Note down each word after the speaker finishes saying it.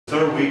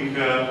week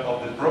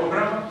of the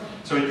program.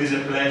 So it is a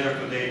pleasure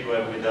today to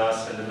have with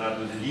us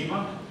Leonardo de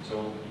Lima.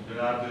 So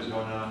Leonardo is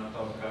going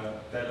to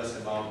tell us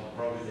about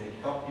probably the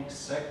top-Higgs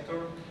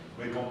sector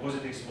with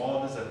composite Higgs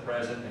models at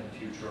present and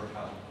future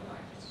hadron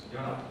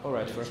colliders. All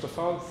right, first of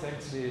all,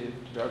 thanks to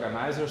the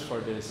organizers for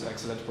this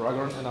excellent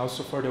program and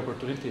also for the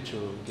opportunity to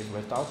give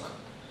my talk.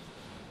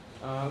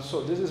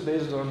 So this is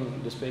based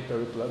on this paper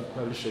we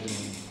published in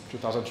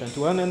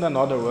 2021 and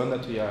another one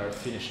that we are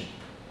finishing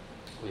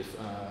with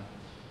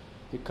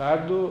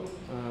Ricardo,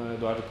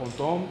 Eduardo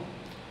Ponton,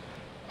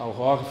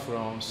 Aurore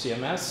from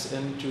CMS,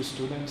 and two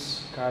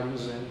students,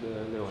 Carlos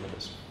and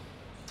Leonidas.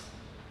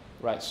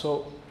 Right,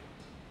 so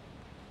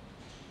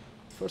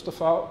first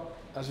of all,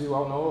 as you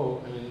all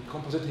know, I mean,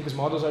 composite Higgs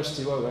models are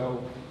still a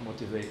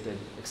well-motivated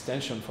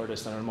extension for the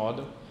standard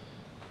model.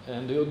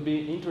 And we would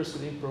be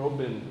interested in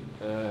probing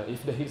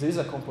if the Higgs is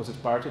a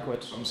composite particle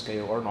at some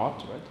scale or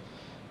not, right?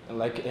 And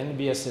like any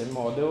BSM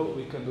model,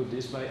 we can do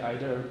this by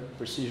either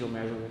precision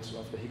measurements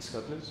of the Higgs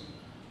couplings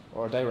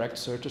or direct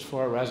searches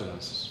for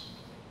resonances.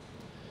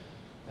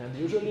 And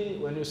usually,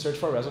 when you search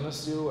for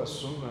resonance, you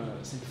assume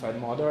a simplified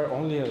model where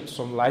only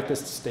some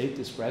lightest state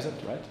is present,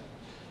 right?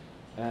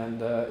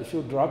 And if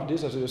you drop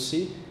this, as you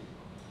see,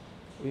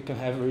 we can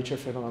have richer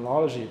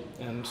phenomenology,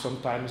 and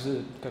sometimes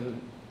it can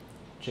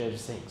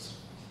change things.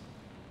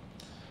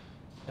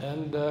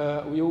 And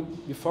we'll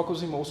be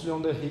focusing mostly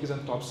on the Higgs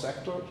and top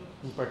sector,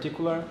 in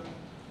particular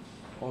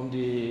on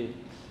the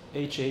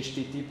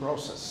HHTT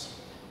process.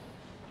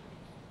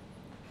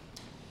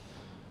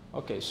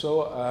 Okay,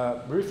 so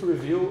a brief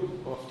review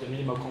of the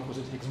minimal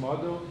composite Higgs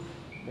model.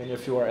 Many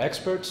of you are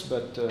experts,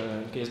 but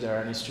in case there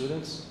are any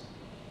students.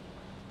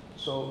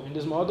 So in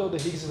this model, the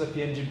Higgs is a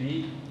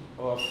PNGB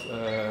of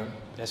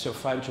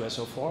SO5 to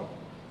SO4.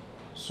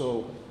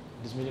 So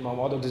this minimal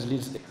model, this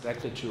leads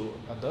exactly to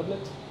a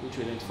doublet, which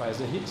identifies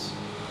the Higgs.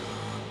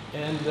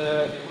 And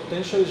the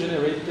potential is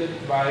generated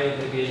by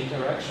the gauge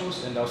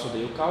interactions and also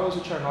the Yukawas,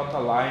 which are not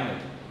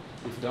aligned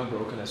with the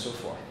unbroken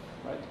SO4,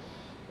 right?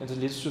 And it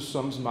leads to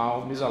some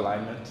small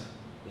misalignment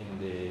in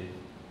the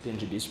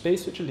PNGB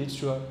space, which leads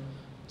to a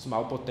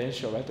small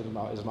potential, right?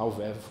 A small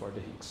VEV for the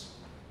Higgs.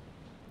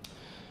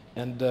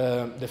 And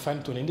the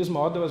fine-tuning in this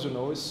model, as you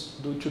know, is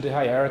due to the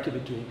hierarchy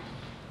between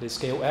the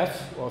scale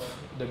F of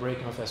the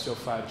breaking of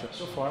SO5 to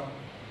SO4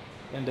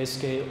 and the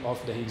scale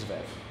of the Higgs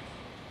VEV.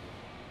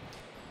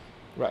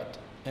 Right.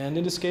 And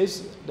in this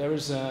case, there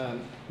is a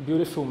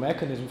beautiful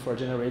mechanism for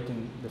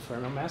generating the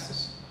fermion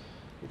masses,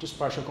 which is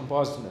partial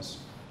compositeness.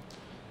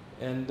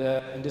 And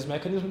in this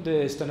mechanism,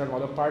 the standard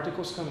model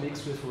particles can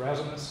mix with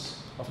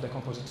resonance of the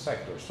composite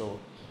sector. So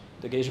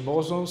the gauge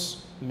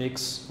bosons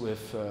mix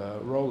with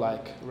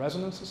rho-like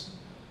resonances,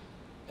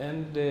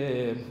 and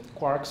the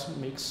quarks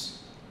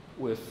mix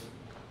with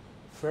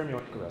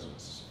fermionic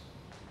resonances.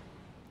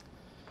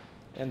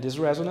 And these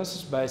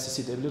resonances by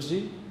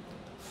CCWZ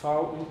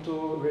fall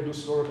into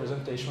reducible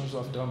representations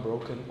of the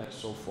unbroken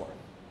SO4.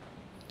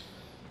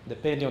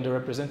 Depending on the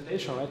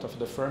representation, right, of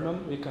the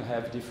fermion, we can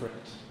have different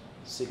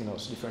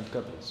signals, different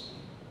couplings.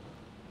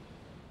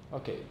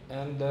 Okay,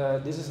 and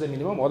this is the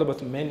minimal model,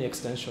 but many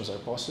extensions are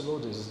possible.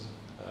 This is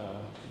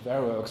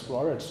very well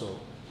explored, so you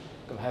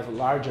can have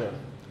larger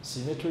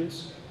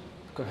symmetries.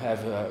 You can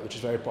have, which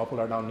is very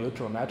popular now,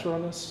 neutron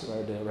matroness,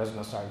 where the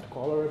resonances aren't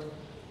colored.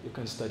 You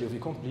can study UV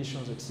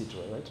completions,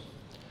 etc., right?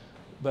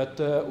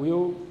 But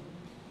we'll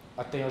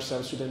attain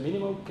ourselves to the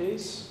minimal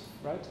case,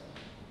 right?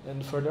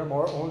 And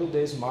furthermore, only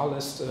the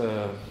smallest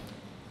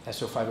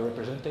SO5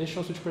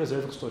 representations which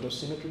preserve custodial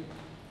symmetry,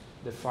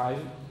 the 5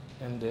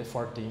 and the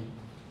 14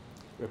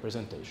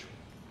 representation.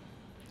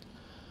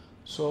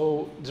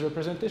 So the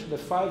representation, the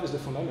 5 is the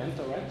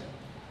fundamental, right?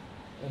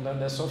 And then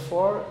the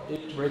SO4,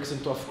 it breaks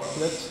into a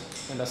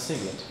fourplet and a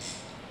singlet.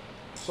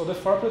 So the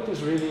fourplet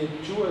is really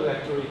two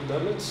electroweak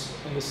doublets,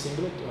 and the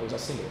singlet is a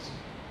singlet,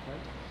 right?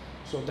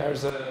 So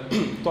there's a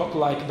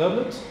top-like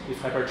doublet with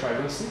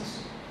hypercharge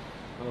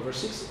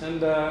 1/6,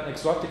 and an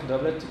exotic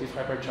doublet with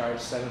hypercharge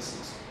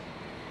 7/6.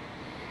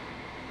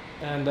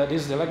 And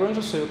this is the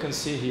Lagrangian, so you can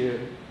see here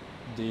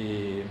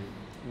the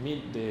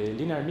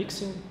linear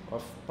mixing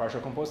of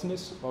partial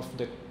compositeness of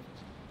the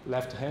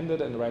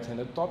left-handed and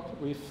right-handed top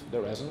with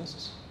the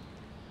resonances.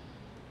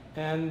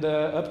 And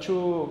up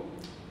to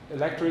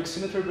electroweak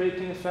symmetry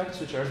breaking effects,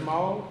 which are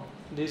small.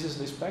 This is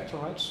the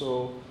spectrum, right?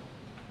 So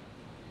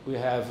we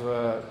have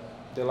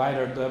the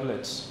lighter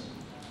doublets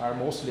are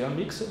mostly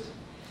unmixed,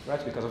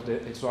 right, because of the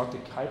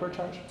exotic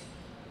hypercharge.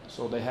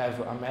 So they have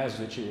a mass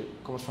which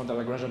comes from the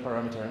Lagrangian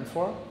parameter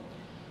M4.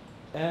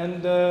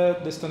 And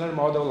the standard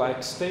model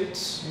like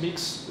states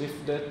mix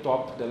with the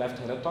top, the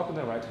left-handed top and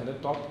the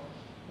right-handed top.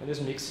 And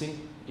this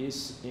mixing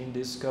is in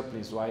these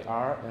couplings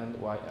YR and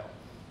YL.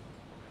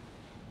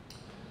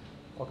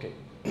 Okay.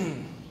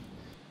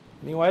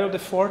 Meanwhile, the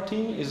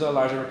 14 is a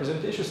larger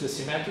representation, it's the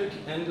symmetric,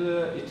 and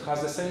it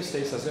has the same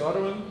states as the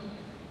other one,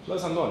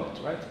 plus a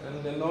nonet, right?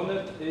 And the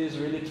nonet is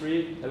really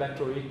 3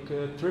 electroweak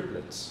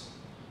triplets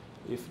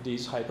with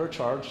these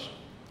hypercharged,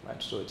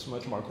 right? So it's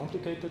much more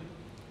complicated.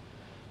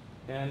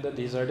 And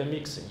these are the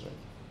mixings,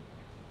 right?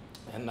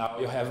 And now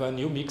you have a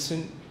new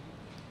mixing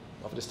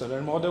of the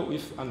standard model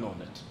with unknown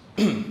net.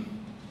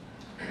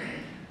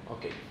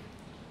 Okay.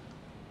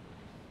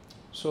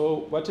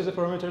 So what is the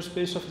parameter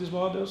space of these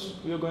models?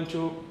 We are going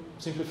to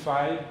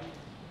simplify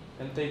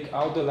and take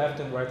all the left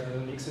and right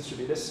hand mixes to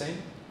be the same.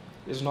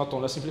 It's not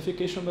only a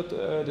simplification, but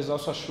this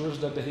also assures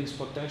that the Higgs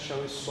potential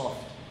is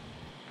soft.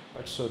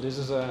 Right? So this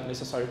is a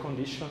necessary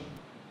condition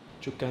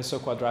to cancel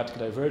quadratic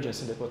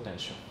divergence in the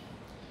potential.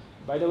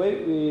 By the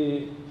way,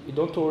 we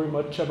don't worry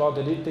much about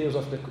the details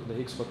of the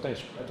Higgs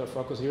potential. Right? Our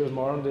focus here is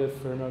more on the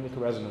fermionic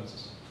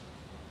resonances.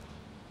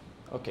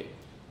 Okay,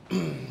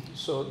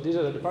 so these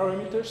are the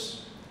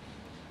parameters.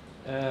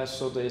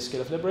 So the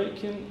scale of the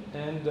breaking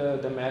and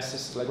the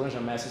masses,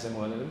 Lagrangian masses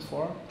M1 and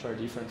M4, which are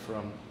different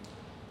from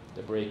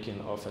the breaking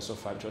of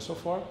SO5 to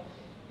SO4.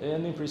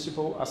 And in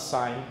principle, a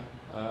sign,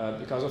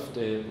 because of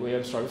the way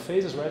of absorb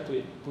phases, right?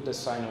 We put a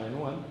sign on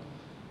M1,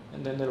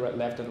 and then the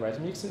left and right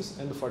mixes.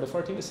 And for the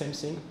 14, the same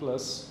thing,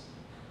 plus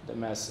the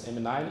mass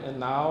M9. And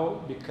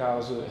now,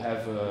 because we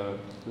have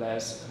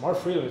more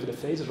freedom with the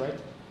phases, right?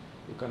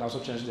 You can also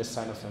change the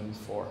sign of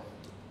M4,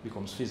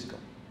 becomes physical.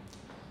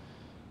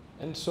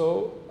 And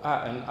so,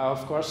 and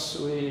of course,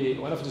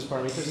 one of these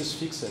parameters is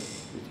fixed.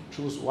 We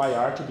choose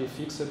YR to be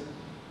fixed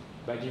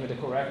by giving the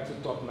correct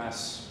top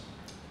mass.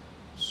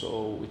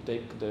 So we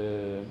take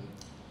the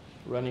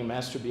running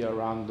mass to be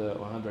around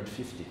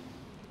 150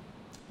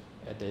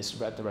 at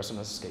the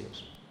resonance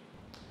scales.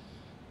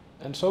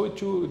 And so we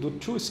do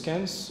two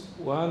scans,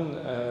 one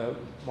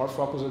more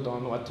focused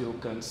on what you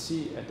can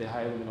see at the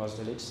high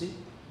luminosity LHC,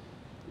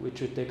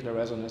 which we take the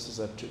resonances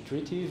up to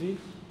 3 TeV,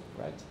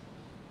 right?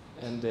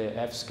 And the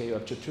F scale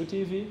up to 2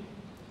 TeV,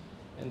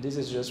 and this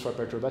is just for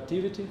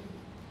perturbativity.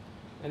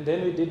 And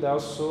then we did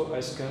also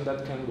a scan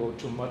that can go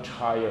to much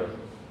higher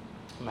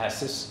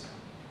masses,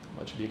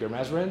 much bigger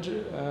mass range,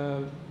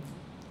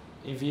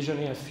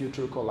 envisioning a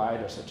future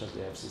collider such as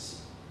the FCC.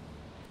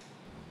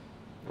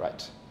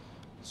 Right.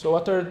 So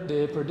what are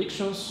the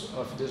predictions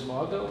of this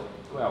model?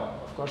 Well,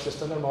 of course, the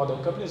standard model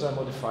couplings are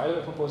modified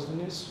by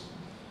compositeness.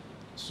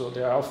 So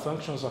they are all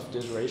functions of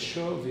this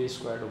ratio, V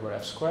squared over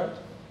F squared,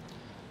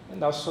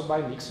 and also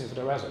by mixing with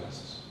the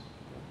resonances.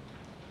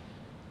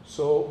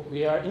 So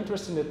we are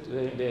interested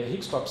in the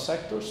Higgs top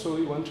sector, so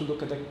we want to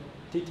look at the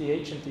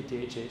TTH and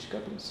TTHH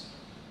couplings.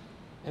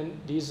 And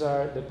these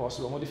are the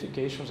possible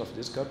modifications of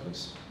these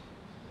couplings.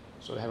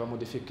 So we have a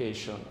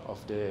modification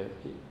of the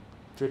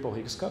triple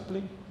Higgs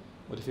coupling,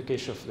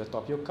 modification of the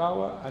top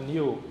Yukawa, a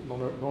new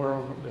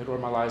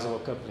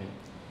normalizable coupling,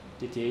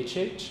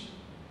 TTHH,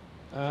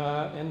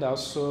 and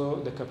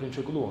also the coupling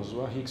to gluons,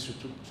 one Higgs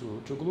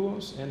to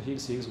gluons and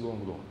Higgs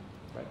gluon,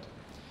 right?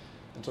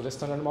 And so the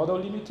standard model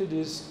limited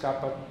is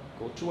kappa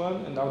go to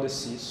 1 and now the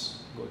C's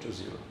go to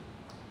 0.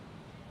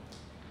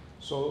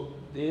 So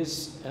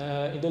this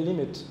in the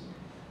limit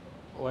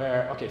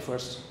where, okay,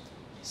 first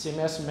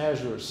CMS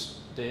measures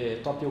the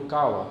top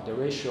Yukawa, the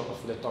ratio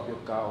of the top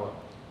Yukawa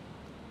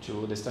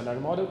to the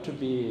standard model to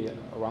be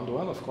around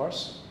 1, of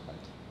course, right?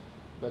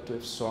 But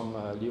with some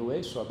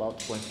leeway, so about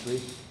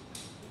 0.3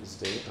 is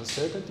the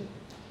uncertainty.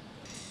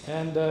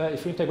 And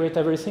if you integrate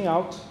everything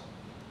out,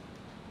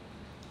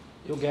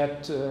 you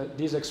get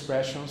these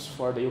expressions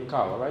for the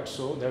Yukawa, right?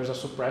 So there's a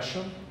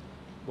suppression,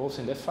 both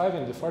in the 5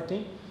 and the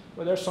 14,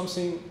 but there's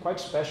something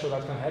quite special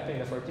that can happen in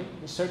the 14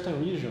 in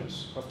certain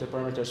regions of the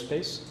parameter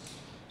space.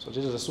 So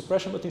this is a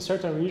suppression, but in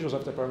certain regions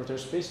of the parameter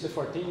space, the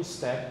 14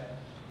 instead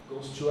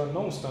goes to a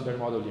non-standard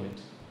model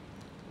limit.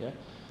 Yeah?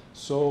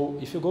 So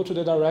if you go to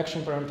the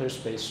direction parameter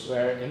space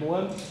where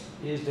M1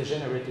 is the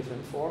generative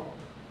M4,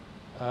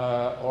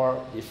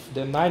 or if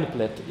the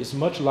 9-plate is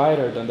much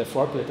lighter than the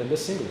 4-plate and the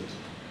singlet,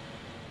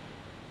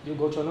 you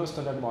go to a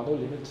non-standard model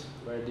limit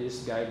where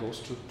this guy goes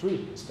to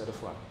 3 instead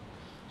of 1.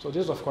 So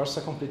this is, of course,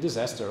 a complete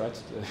disaster,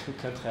 right? You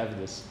can't have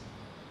this.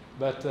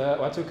 But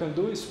what you can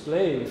do is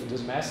play with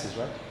these masses,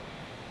 right?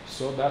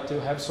 So that you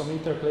have some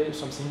interplay,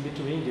 something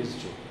between these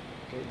two.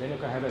 Okay? Then you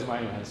can have a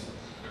minor enhancement.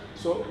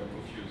 So,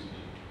 confused.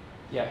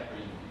 Yeah. I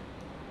mean,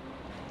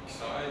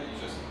 psi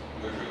is just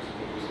measure the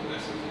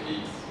compositeness of the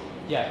Higgs.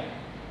 Yeah.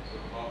 So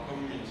how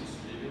come in this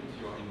limit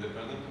you are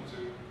independent of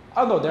the?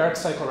 Oh no, there are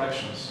Xi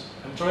corrections.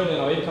 I'm throwing it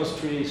away because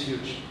 3 is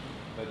huge,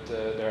 but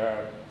there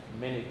are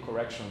many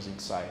corrections in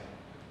Xi.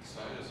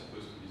 Psi is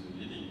supposed to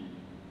be the leading.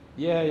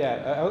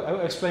 Yeah. I'll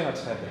explain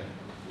what's happening.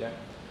 Yeah.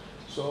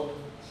 So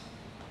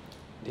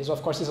this,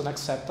 of course, is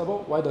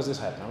unacceptable. Why does this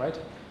happen, right?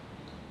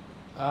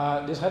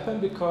 This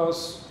happens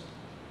because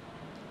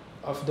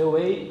of the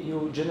way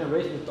you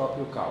generate the top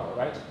Yukawa,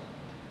 right?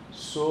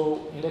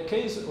 So in the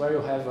case where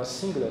you have a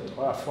singlet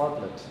or a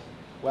 4-plate,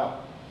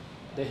 well,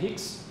 the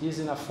Higgs is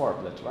in a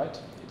 4-plate, right?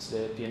 It's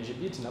the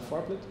PNGP, it's in a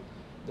 4-plate.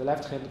 The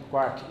left-hand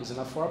quark is in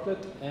a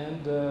 4-plate,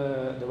 and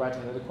the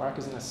right-hand quark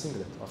is in a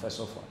singlet of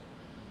SO4.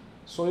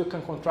 So you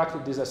can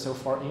contract these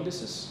SO4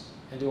 indices,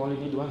 and you only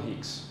need 1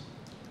 Higgs.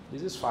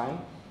 This is fine,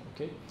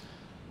 okay?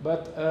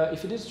 But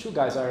if these two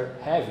guys are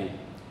heavy,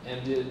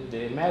 and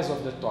the mass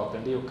of the top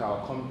and the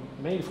Yukawa come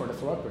mainly for the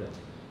 4-plate,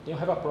 then you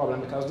have a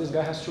problem because this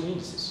guy has 2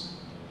 indices.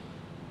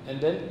 And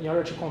then in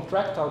order to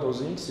contract all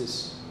those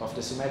indices of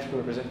the symmetrical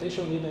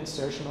representation, you need the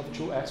insertion of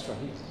 2 extra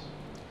Higgs.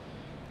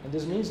 And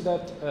this means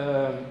that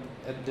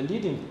the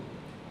leading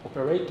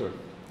operator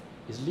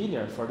is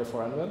linear for the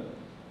 4 and 1.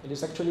 It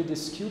is actually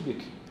this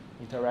cubic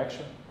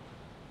interaction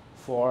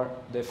for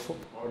the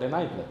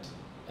 9-plet.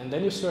 And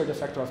then you see where the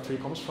factor of 3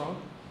 comes from.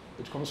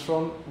 It comes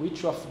from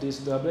which of these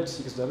doublets,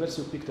 6 doublets,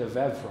 you pick the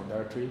VEV from.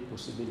 There are 3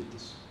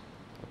 possibilities.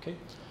 Okay?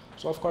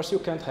 So of course you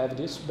can't have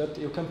this, but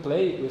you can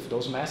play with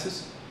those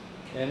masses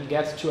and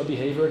get to a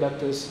behavior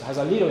that has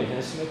a little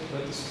enhancement,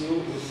 but is still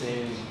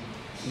within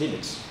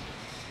limits.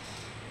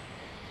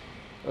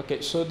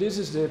 Okay, so this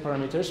is the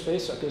parameter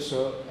space. Okay,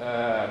 so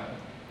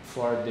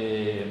for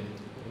the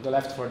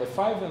left for the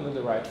 5 and on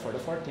the right for the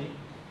 14,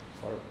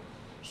 for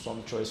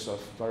some choice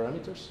of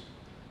parameters.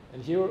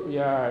 And here we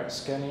are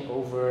scanning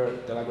over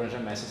the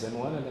Lagrangian masses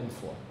M1 and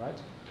M4, right?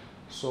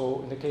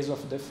 So in the case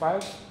of the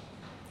 5,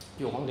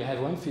 you only have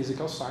one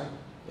physical sign,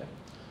 yeah,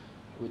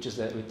 which is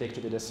that we take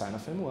to be the sign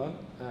of M1.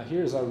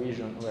 Here is a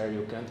region where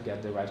you can't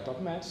get the right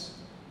top mass,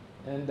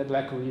 and the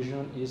black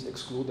region is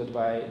excluded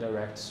by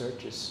direct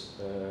searches,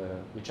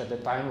 which at the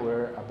time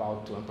were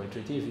about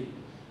 1.3 TeV.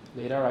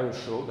 Later I will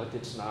show that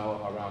it's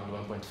now around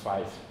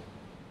 1.5.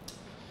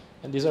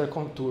 And these are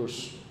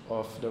contours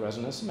of the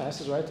resonance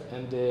masses, right?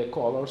 And the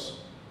colors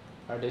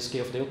are the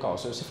scale of the Yukawa.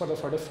 So you see for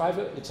the 5,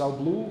 it's all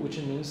blue, which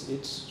means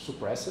it's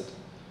suppressed.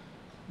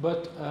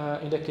 But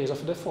in the case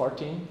of the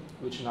 14,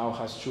 which now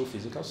has 2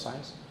 physical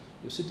signs,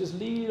 you see this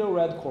little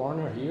red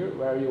corner here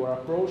where you are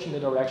approaching the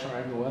direction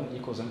M1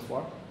 equals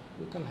M4.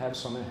 You can have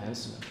some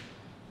enhancement.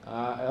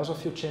 Also,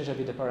 if you change a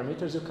bit the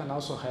parameters, you can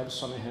also have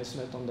some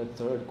enhancement on the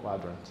 3rd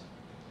quadrant.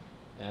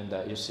 And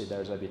you see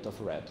there's a bit of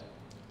red.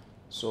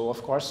 So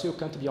of course you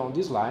can't be on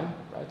this line,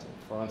 right?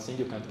 For one thing,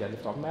 you can't get the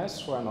top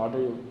mass. For another,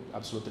 you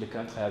absolutely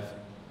can't have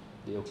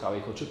the Yukawa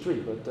equal to 3.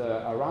 But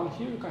around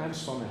here, you can have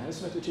some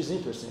enhancement, which is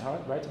interesting,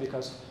 right?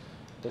 Because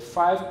the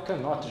 5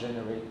 cannot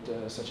generate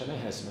such an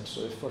enhancement.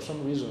 So if for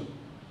some reason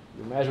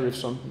you measure with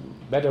some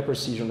better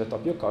precision the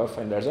top Yukawa,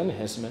 find there's an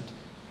enhancement,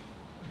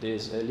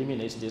 this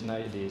eliminates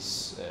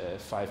this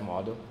 5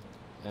 model,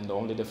 and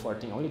only the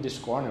 14, only this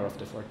corner of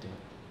the 14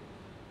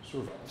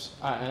 survives.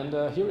 And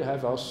here we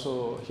have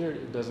also, here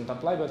it doesn't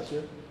apply, but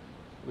here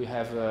we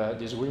have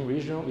this green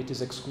region, which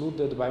is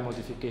excluded by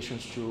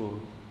modifications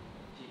to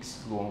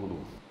Higgs-Gluon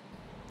glue.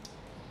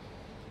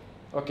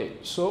 Okay,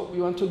 so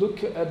we want to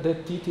look at the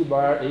TT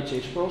bar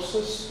HH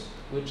process,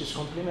 which is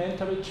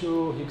complementary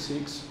to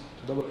Higgs-Higgs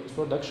to double Higgs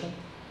production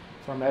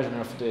for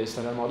measurement of the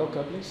standard model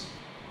couplings.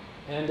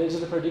 And this is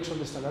the prediction of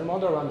the standard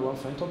model around 1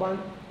 femtobarn.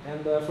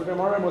 And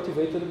furthermore, I'm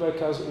motivated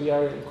because we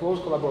are in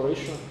close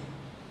collaboration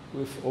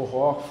with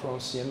Oho from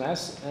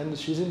CMS, and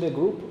she's in the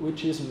group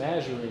which is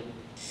measuring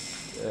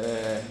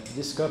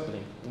this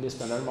coupling in the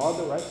standard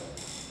model, right?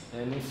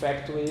 And in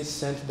fact, we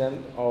sent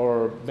them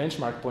our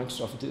benchmark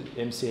points of the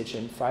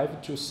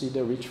MCH-M5 to see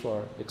the reach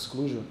for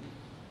exclusion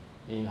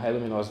in high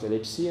luminosity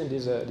LHC, and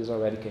this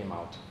already came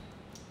out,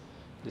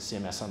 the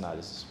CMS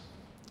analysis.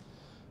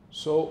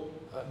 So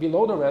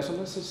below the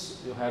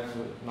resonances, you have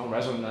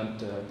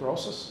non-resonant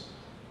process,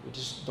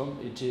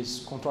 which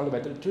is controlled by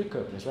the 3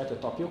 couplings, right? The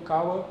top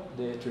Yukawa,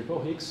 the triple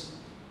Higgs,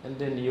 and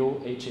the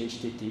new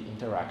HHTT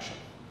interaction.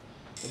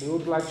 And we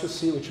would like to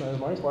see which one is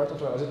more important.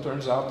 Well, as it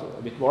turns out,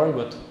 a bit boring,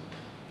 but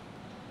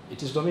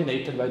it is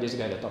dominated by this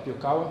guy, the top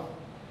Yukawa,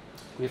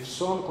 with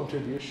some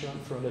contribution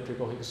from the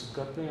triple Higgs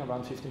coupling,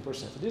 around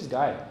 15%. This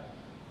guy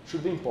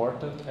should be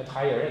important at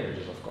higher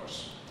energies, of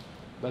course.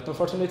 But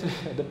unfortunately,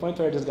 at the point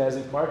where this guy is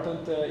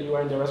important, you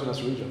are in the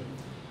resonance region,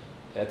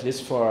 at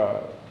least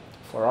for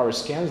our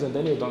scans, and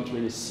then you don't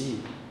really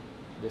see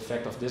the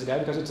effect of this guy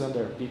because it's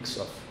under peaks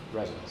of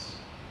resonance.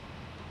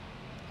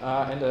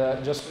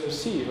 Just to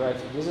see, right,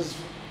 this is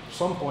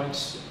some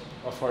points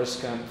of our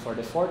scan for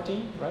the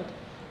 14, right?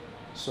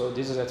 So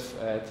this is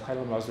at high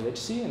luminosity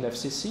LHC and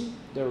FCC,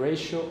 the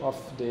ratio of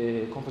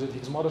the composite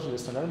Higgs model to the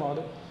standard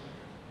model.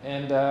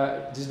 And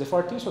this is the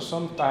 14, so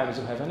sometimes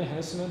you have an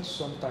enhancement,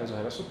 sometimes you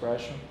have a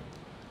suppression.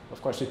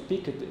 Of course, we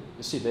pick it,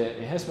 you see the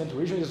enhancement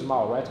region is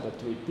small, right?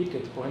 But we pick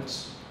at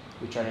points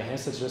which are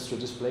enhanced just to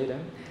display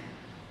them.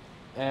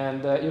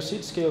 And you see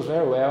it scales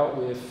very well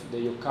with the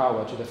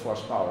Yukawa to the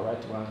 4th power,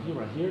 right?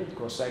 One here,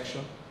 cross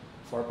section,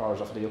 4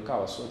 powers of the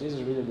Yukawa. So this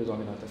is really the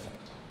dominant effect.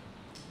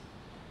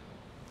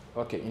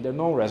 Okay, in the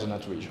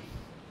non-resonant region.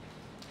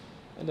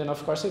 And then,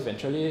 of course,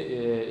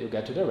 eventually you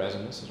get to the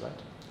resonances, right?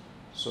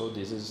 So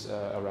this is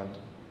around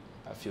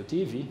a few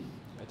TeV,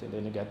 right? And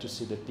then you get to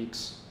see the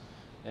peaks.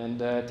 And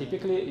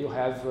typically you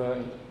have,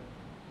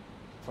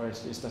 for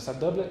instance, a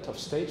doublet of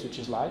states, which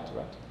is light,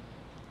 right?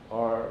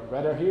 Or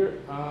rather here,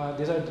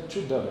 these are the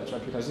 2 doublets,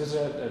 right? Because these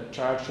are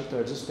charged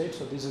 2/3 states.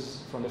 So this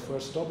is from the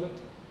 1st doublet.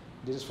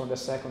 This is from the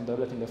 2nd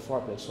doublet in the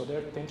 4th. So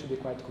they tend to be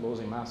quite close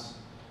in mass.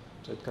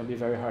 So it can be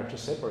very hard to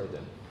separate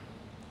them.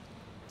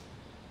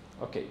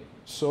 Okay,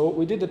 so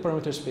we did the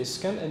parameter space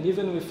scan, and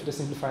even with the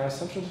simplifying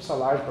assumptions, it's a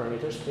large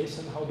parameter space,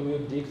 and how do we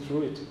dig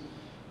through it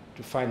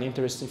to find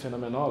interesting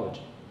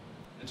phenomenology?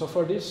 And so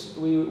for this,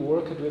 we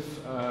worked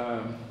with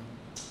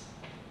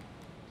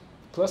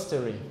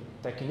clustering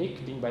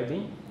technique, beam by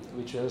beam,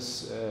 which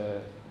was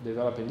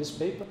developed in this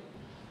paper.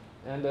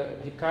 And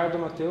Ricardo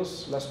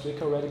Mateus last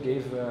week already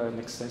gave an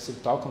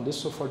extensive talk on this,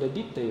 so for the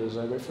details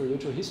I refer you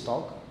to his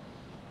talk.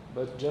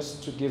 But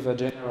just to give a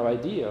general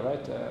idea,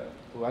 right,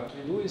 what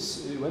we do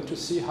is we want to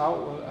see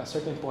how a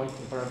certain point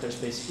in parameter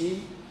space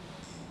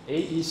A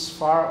is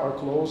far or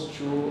close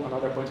to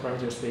another point in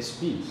parameter space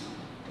B.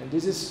 And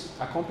this is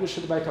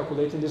accomplished by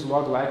calculating this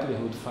log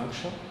likelihood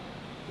function,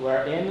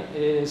 where n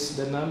is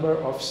the number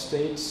of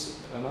states,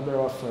 a number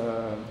of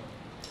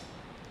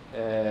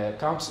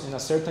counts in a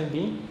certain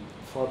beam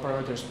for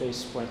parameter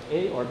space point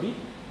A or B,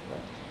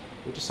 right,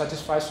 which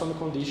satisfies some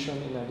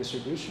condition in a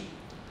distribution.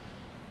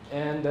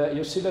 And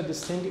you see that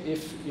this thing,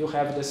 if you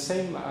have the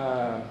same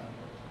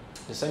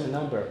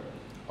number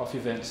of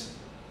events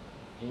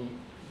in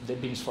the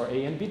beams for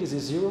A and B, this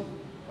is 0,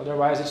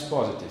 otherwise it's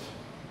positive,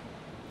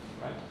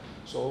 right?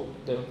 So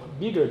the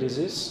bigger this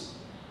is,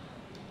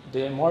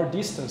 the more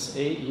distance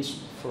A is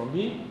from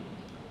B.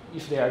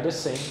 If they are the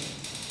same,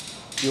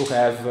 you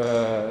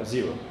have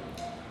 0.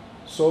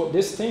 So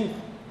this thing,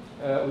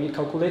 we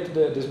calculate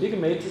this big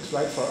matrix,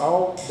 right, for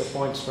all the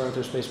points,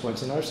 parameter space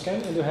points in our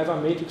scan, and you have a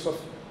matrix of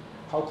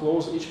how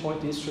close each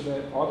point is to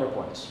the other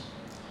points.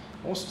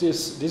 Once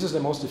this is the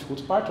most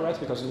difficult part, right,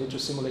 because you need to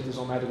simulate this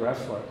on MAD graph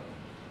for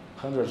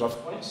hundreds of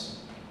points.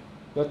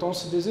 But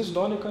once this is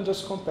done, you can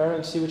just compare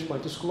and see which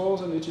point is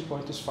close and which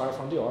point is far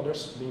from the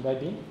others, beam by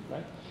beam,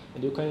 right?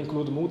 And you can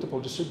include multiple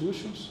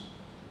distributions,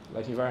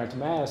 like invariant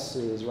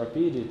masses,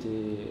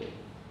 rapidity,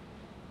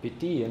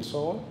 PT, and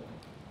so on.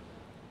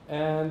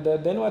 And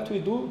then what we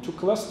do to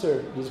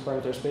cluster these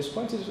parameter space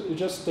points is you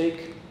just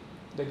take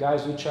the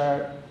guys which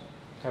have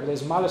the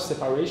smallest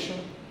separation,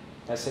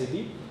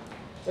 SAB,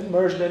 and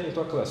merge them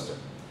into a cluster.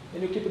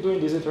 And you keep doing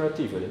this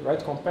iteratively,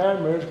 right? Compare,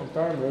 merge,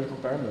 compare, merge,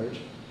 compare, merge.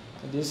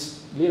 And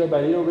this little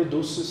by little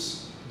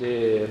reduces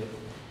the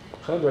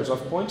hundreds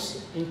of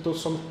points into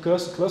some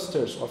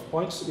clusters of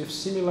points with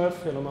similar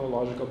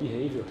phenomenological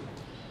behavior.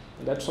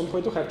 And at some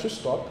point you have to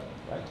stop,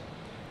 right?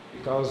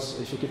 Because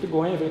if you keep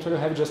going, eventually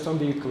you have just one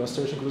big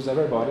cluster which includes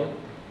everybody,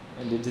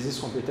 and this is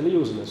completely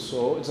useless.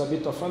 So it's a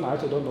bit of an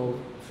art. I don't know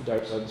if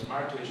there's a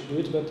smart way to do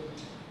it, but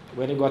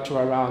when you got to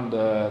around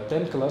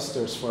 10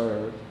 clusters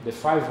for the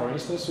 5, for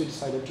instance, we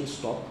decided to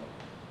stop.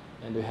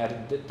 And we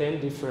had 10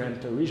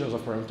 different regions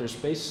of parameter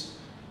space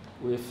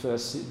with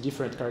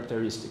different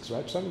characteristics,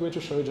 right? So I'm going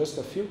to show you just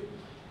a few.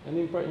 And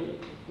in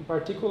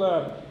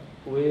particular,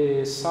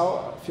 we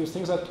saw a few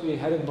things that we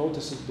hadn't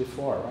noticed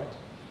before, right?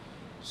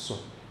 So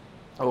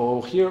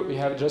here we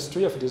have just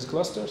 3 of these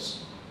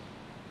clusters.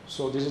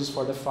 So this is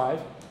for the 5.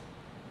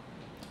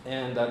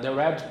 And the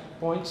red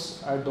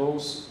points are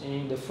those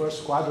in the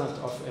first quadrant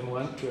of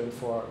M1 to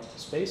M4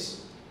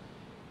 space.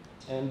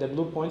 And the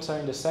blue points are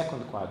in the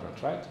second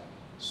quadrant, right?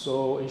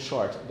 So in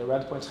short, the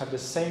red points have the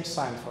same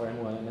sign for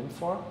M1 and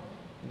M4.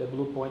 And the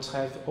blue points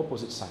have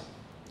opposite sign.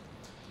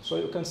 So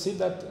you can see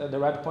that the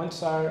red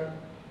points are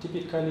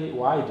typically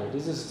wider.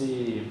 This is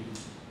the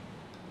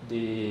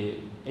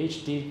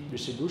HT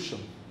distribution,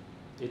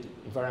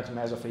 invariant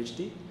mass of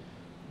HT.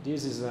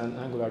 This is an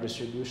angular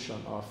distribution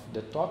of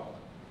the top.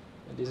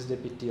 And this is the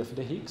PT of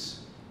the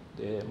Higgs,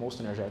 the most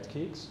energetic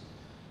Higgs.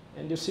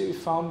 And you see we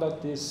found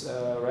that this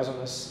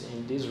resonance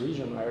in this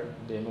region where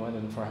the M1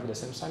 and M4 have the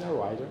same sign are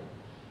wider.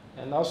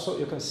 And also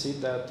you can see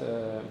that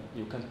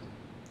you can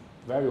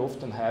very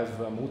often have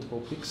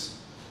multiple peaks,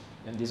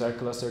 and these are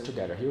clustered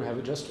together. Here you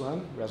have just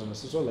one,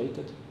 resonance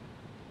isolated,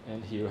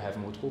 and here you have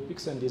multiple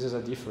peaks, and this is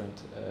a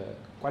different,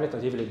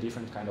 qualitatively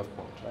different kind of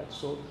point, right?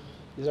 So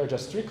these are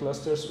just 3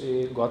 clusters.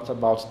 We got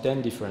about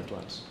 10 different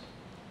ones.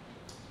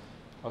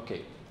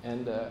 Okay.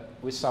 And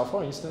we saw,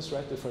 for instance,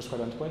 right, the first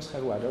quadrant points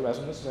have wider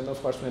resonance, and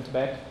of course went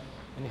back,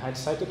 and in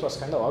hindsight it was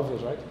kind of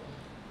obvious, right?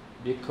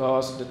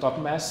 Because the top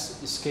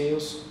mass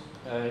scales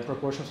in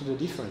proportion to the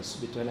difference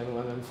between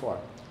M1 and M4.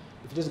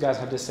 If these guys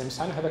have the same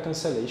sign, you have a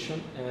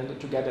cancellation, and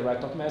to get the right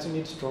top mass, you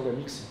need stronger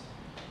mixing.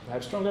 You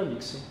have stronger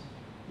mixing,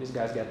 these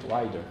guys get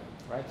wider,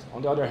 right?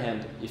 On the other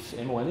hand, if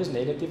M1 is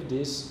negative,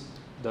 this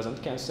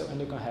doesn't cancel, and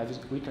you can have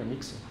weaker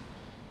mixing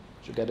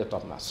to get the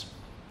top mass.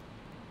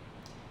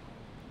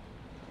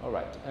 All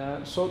right,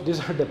 so these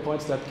are the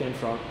points that came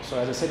from. So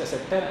as I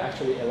said 10,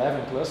 actually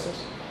 11 clusters.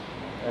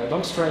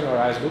 Don't strain your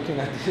eyes looking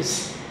at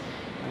this.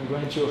 I'm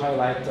going to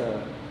highlight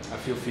a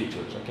few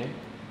features, okay?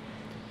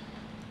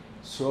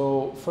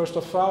 So first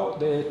of all,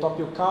 the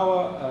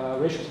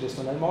top-Yukawa ratio to the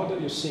standard model,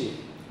 you see,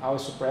 I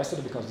was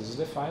suppressed because this is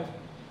the 5.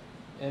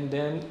 And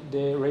then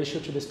the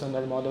ratio to the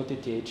standard model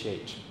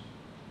TTHH.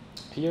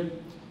 Here,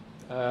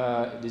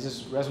 this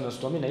is resonance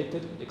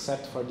dominated,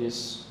 except for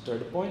this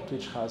third point,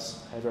 which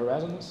has heavier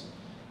resonance.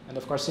 And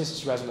of course, since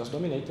it's resonance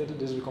dominated,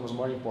 this becomes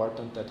more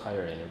important at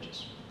higher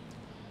energies.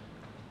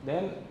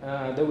 Then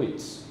the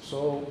widths.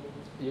 So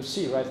you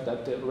see, right,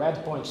 that the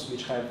red points,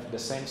 which have the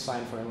same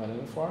sign for M1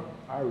 and M4,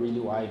 are really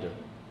wider.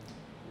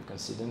 You can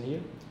see them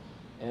here.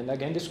 And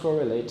again, this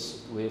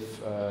correlates with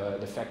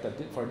the fact that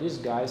for these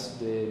guys,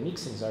 the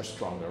mixings are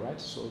stronger, right?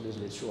 So this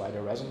leads to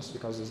wider resonance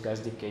because these guys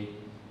decay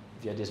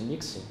via this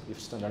mixing with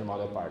standard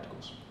model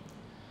particles.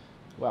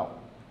 Well,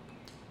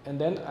 and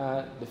then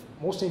the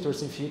most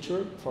interesting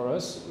feature for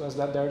us was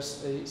that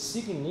there's a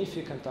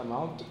significant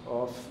amount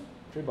of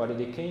three-body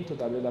decay into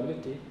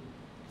WWT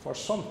for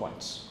some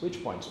points.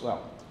 Which points?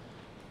 Well,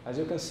 as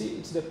you can see,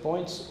 it's the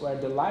points where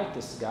the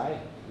lightest guy,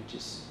 which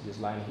is this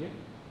line here,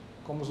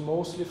 comes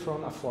mostly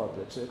from a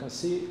fourplet. So you can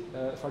see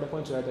for the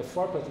points where the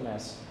fourplet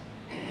mass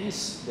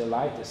is the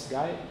lightest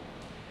guy,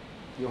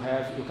 you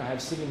can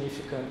have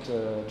significant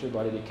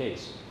three-body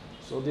decays.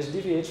 So this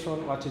deviates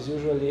from what is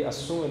usually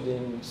assumed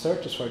in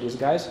searches for these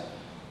guys,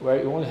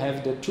 where you only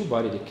have the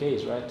two-body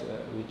decays, right,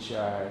 which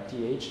are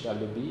TH,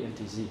 WB, and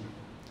TZ.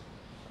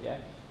 Yeah,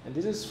 and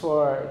this is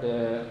for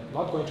the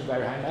not going to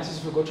very high masses.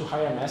 If you go to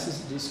higher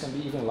masses, this can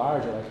be even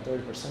larger, like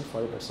 30%,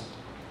 40%.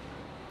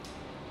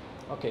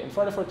 Okay, and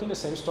for the 14, the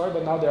same story,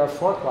 but now there are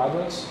 4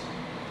 quadrants,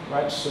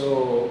 right?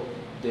 So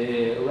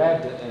the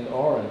red and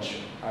orange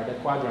are the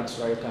quadrants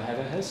where you can have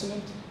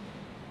enhancement,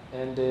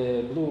 and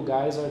the blue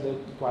guys are the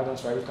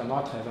quadrants where you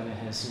cannot have an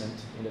enhancement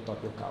in the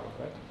top Yukawa,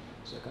 right?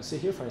 So you can see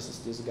here, for instance,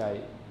 this guy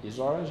is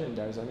orange and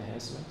there is an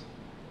enhancement.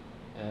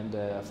 And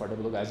for the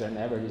blue guys, there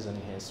never is an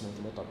enhancement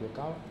in the top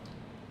Yukawa.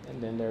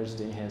 And then there's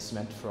the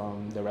enhancement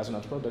from the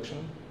resonance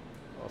production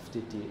of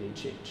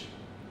TTHH.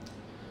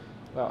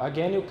 Well,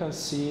 again, you can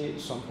see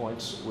some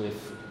points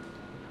with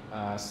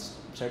a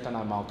certain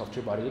amount of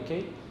three-body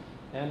decay.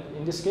 And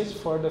in this case,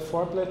 for the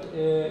fourplet,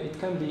 it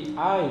can be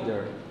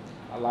either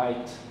a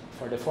light,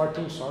 for the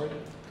 14, sorry,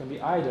 it can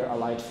be either a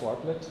light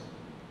fourplet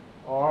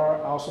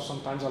or also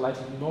sometimes a light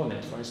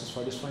nonet. For instance,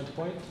 for this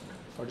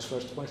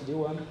first point,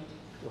 D1,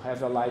 you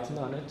have a light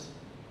nonet,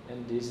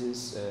 and this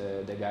is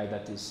the guy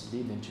that is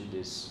leading to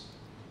this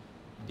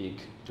big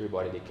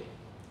three-body decay.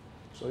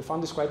 So we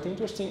found this quite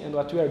interesting, and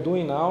what we are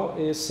doing now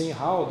is seeing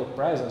how the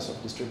presence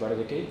of this three-body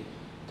decay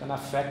can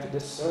affect the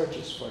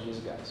searches for these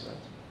guys, right?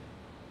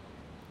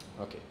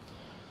 Okay,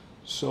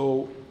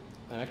 so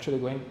I'm actually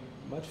going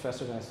much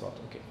faster than I thought.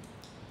 Okay,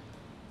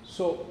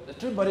 so the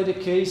three-body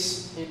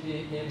decays in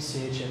the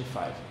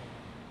MCHN5.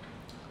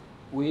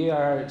 We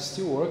are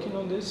still working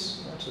on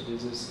this, right? So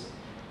this is,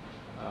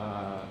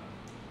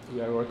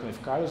 we are working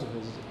with Carlos, who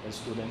is a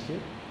student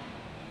here.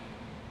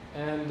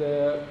 And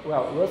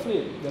well,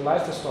 roughly the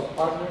lightest top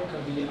partner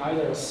can be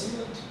either a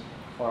singlet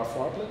or a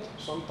fourplet.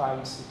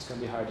 Sometimes it can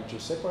be harder to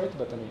separate,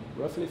 but I mean,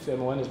 roughly if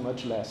M1 is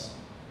much less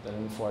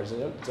than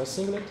M4, it's a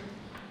singlet.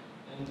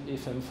 And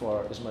if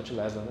M4 is much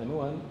less than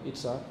M1,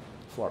 it's a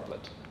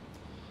fourplet.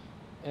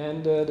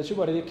 And the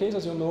two-body decays,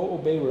 as you know,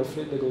 obey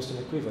roughly the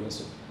Ghostian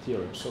equivalency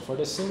theorem. So for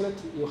the singlet,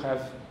 you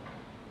have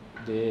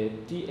the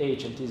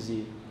TH and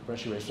TZ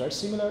branch ratios are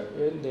similar,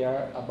 and they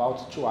are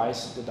about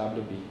twice the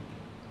WB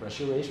branch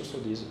ratio, so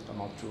these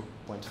amount to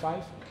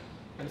 0.5.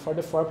 And for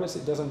the fourplets,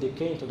 it doesn't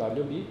decay into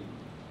WB,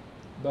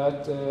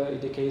 but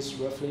it decays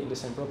roughly in the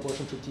same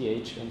proportion to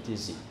TH and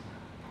TZ.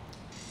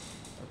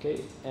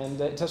 Okay, and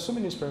it's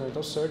assuming in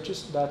experimental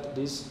searches that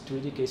these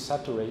 3 decays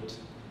saturate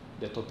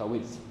the total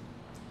width.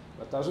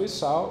 But as we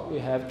saw, we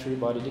have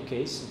three-body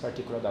decays, in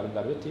particular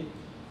WWT,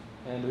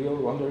 and we are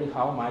wondering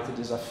how might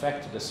this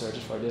affect the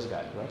searches for this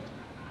guy, right?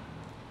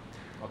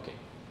 Okay.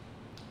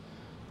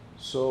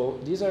 So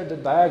these are the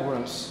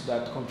diagrams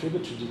that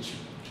contribute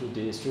to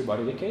this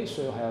three-body decay.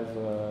 So you have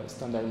a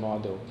standard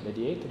model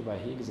mediated by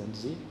Higgs and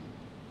Z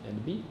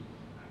and B,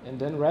 and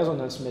then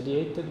resonance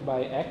mediated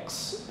by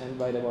X and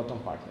by the bottom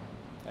partner,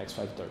 X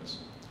 5/3.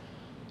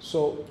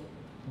 So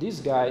this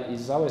guy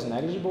is always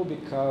negligible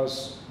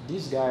because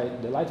this guy,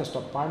 the lightest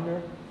top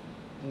partner,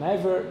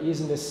 never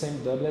is in the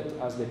same doublet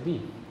as the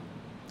B,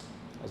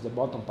 as the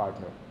bottom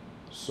partner.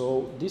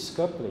 So this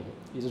coupling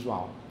is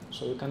wrong.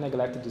 So you can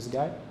neglect this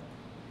guy.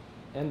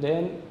 And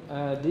then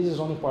this is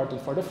only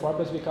important for the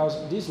fourplet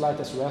because this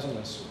lightest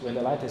resonance, when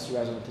the lightest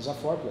resonance is a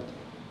fourplet,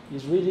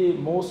 is really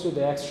mostly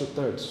the X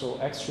 2/3. So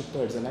X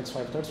 2/3 and X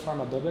 5/3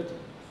 form a doublet.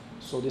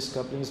 So this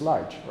coupling is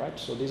large, right?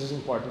 So this is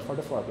important for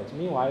the fourplet.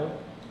 Meanwhile,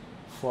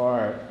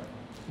 for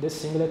the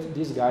singlet,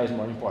 this guy is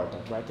more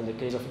important, right? In the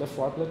case of the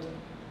fourplet,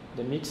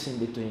 the mixing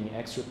between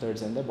X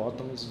 2/3 and the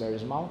bottom is very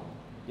small,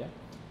 yeah?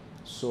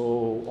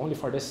 So only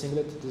for the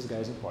singlet, this guy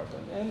is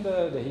important. And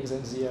the Higgs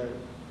and Z are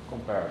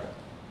comparable.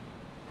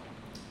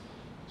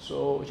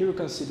 So here you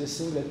can see the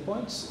singlet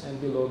points and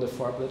below the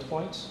fourplet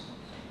points.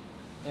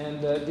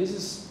 And this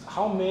is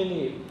how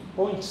many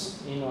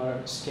points in our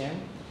scan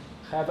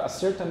have a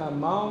certain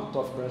amount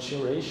of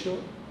branching ratio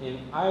in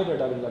either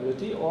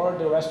WWT or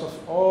the rest of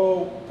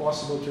all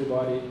possible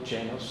three-body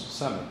channels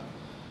summed.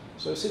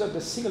 So you see that the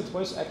singlet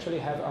points actually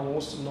have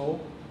almost no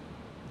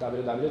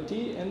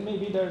WWT, and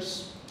maybe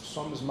there's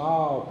some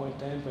small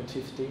 0.10,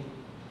 0.15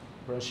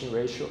 branching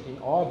ratio in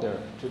other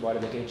three-body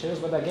decay channels,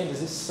 but again,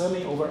 this is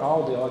summing over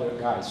all the other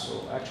guys,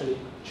 so actually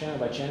channel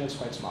by channel is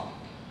quite small.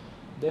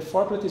 The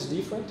fourplet is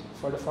different.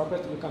 For the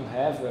fourplet, you can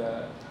have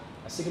a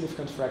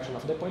significant fraction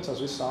of the points, as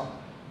we saw,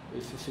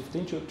 with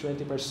 15 to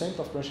 20%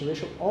 of branching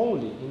ratio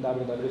only in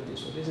WWT,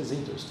 so this is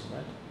interesting,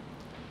 right?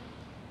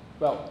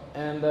 Well,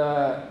 and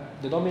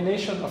the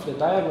domination of the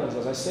diagrams,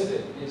 as I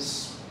said,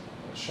 is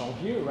shown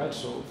here, right?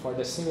 So for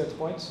the singlet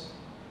points,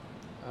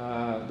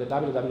 the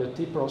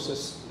WWT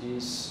process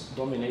is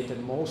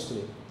dominated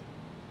mostly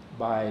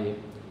by,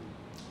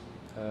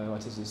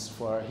 what is this,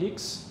 for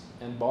Higgs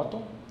and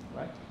boson,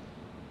 right?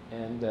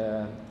 And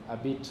a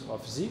bit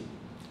of Z,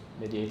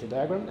 mediated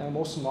diagram, and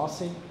almost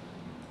nothing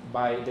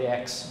by the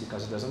X,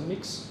 because it doesn't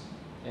mix,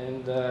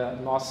 and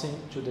nothing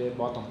to the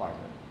bottom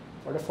partner.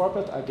 For the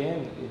fourplet,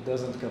 again, it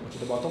doesn't couple to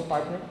the bottom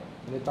partner,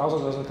 and it also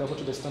doesn't couple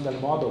to the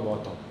standard model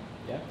bottom.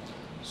 Yeah?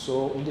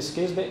 So in this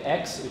case, the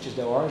X, which is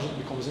the origin,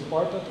 becomes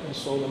important, and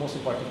so the most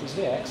important is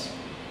the X,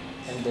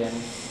 and then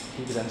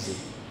Higgs and Z,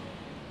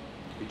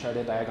 which are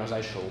the diagrams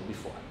I showed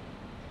before.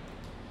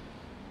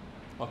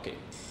 Okay,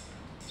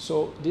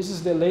 so this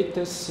is the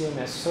latest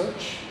CMS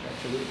search,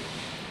 actually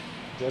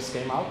just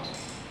came out,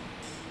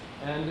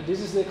 and this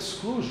is the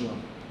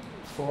exclusion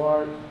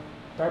for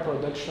pair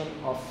production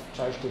of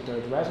charge to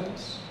third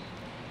resonance,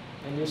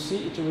 and you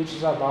see it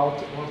reaches about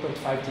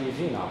 1.5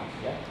 TeV now.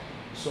 Yeah?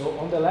 So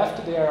on the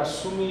left, they are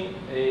assuming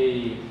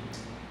a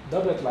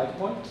doublet-like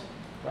point,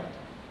 right?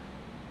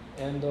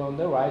 And on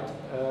the right,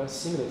 a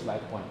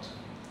singlet-like point.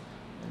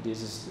 And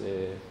this is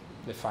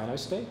the final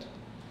state.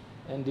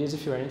 And these,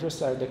 if you're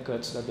interested, are the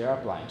cuts that they are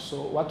applying.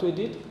 So what we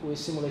did, we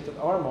simulated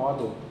our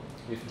model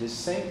with these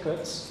same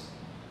cuts,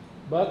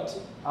 but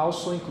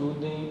also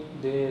including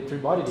the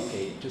three-body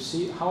decay to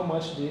see how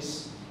much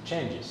this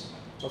changes.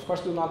 So of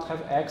course, we do not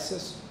have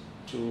access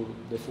to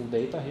the full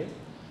data here.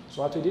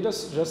 So what we did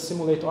is just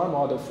simulate our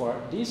model for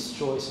these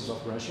choices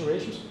of branching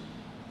ratios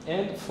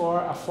and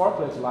for a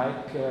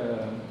fourplet-like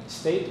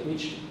state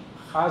which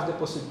has the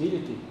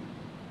possibility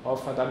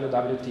of a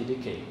WWT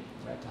decay,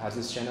 right? Has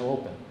this channel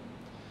open.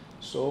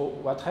 So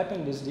what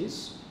happened is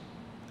this.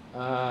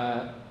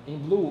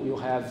 In blue, you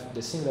have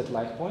the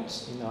singlet-like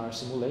points in our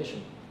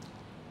simulation.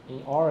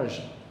 In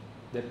orange,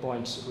 the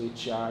points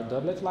which are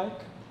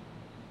doublet-like.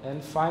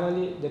 And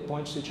finally, the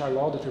points which are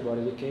low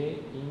three-body decay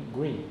in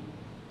green.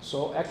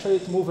 So actually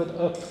it moved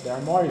up. There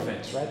are more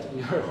events, right?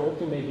 We were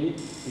hoping maybe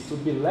it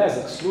would be less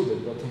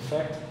excluded, but in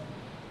fact,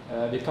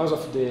 because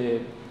of the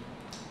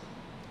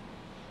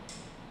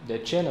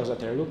channels that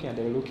they're looking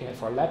at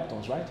for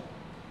leptons, right?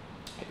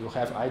 You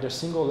have either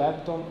single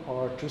lepton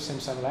or two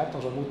same-sign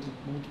leptons or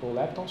multiple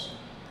leptons.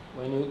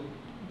 When you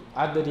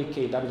add the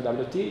decay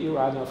WWT, you're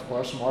adding, of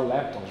course, more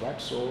leptons, right?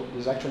 So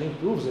this actually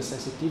improves the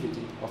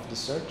sensitivity of the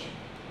search,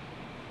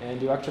 and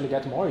you actually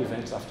get more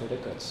events after the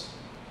cuts.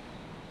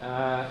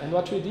 And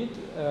what we did,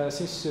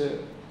 since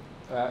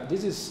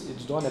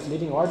it's done at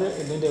leading order,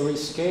 and then they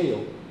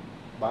rescale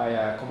by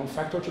a common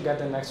factor to get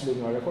the next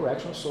leading order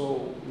correction.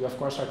 So we, of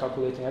course, are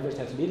calculating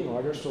everything at leading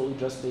order, so we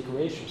just take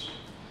ratios.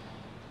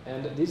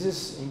 And this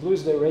is, in blue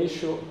is the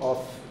ratio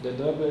of the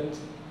doublet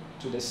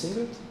to the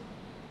singlet,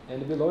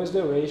 and below is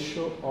the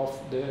ratio of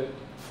the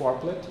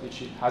fourplet,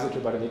 which has a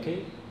three-body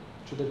decay,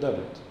 to the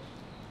doublet.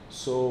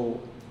 So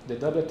the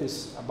doublet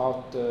is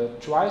about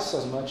twice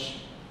as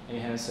much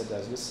enhanced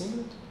as the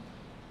singlet,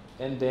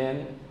 and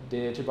then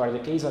the three-body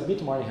decay is a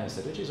bit more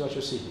enhanced, which is what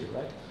you see here,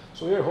 right?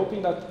 So we are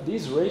hoping that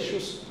these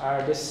ratios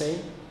are the same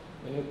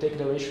when you take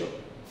the ratio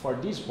for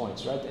these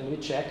points, right? And we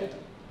check it,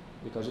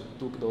 because we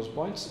took those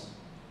points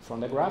from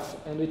the graph,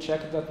 and we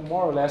check that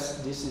more or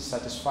less this is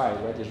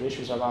satisfied, right? This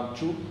ratio is around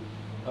 2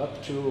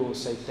 up to,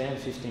 say,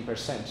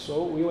 10–15%.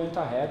 So we went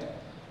ahead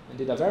and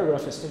did a very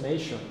rough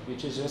estimation,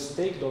 which is just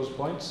take those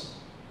points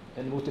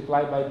and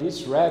multiply by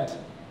this red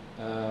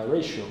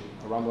ratio,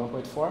 around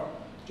 1.4,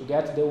 to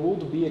get the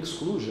would-be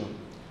exclusion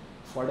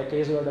for the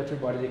case where the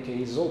three-body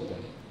decay is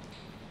open.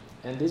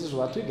 And this is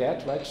what we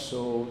get, right?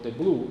 So the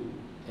blue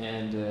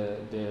and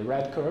the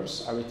red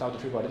curves are without the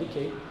three-body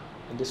decay,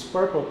 and this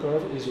purple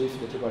curve is with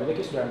the three-body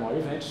decay, so there are more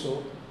events,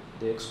 so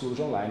the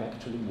exclusion line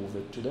actually moved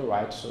it to the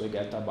right, so we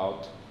get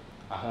about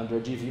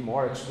 100 GeV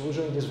more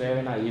exclusion in this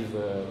very naive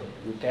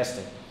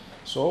recasting.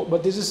 So,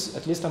 but this is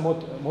at least can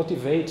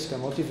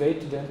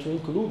motivate them to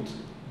include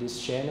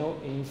this channel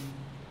in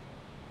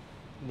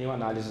new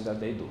analysis that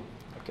they do,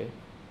 okay?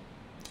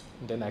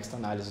 In the next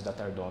analysis that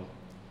are done,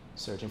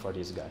 searching for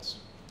these guys.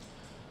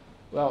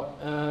 Well,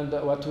 and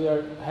what we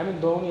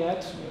haven't done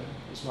yet,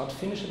 it's not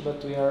finished,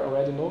 but we are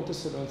already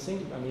noticed one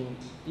thing. I mean,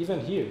 even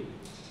here,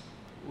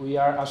 we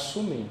are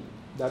assuming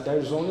that there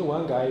is only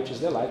one guy which is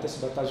the lightest,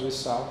 but as we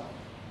saw,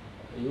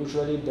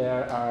 usually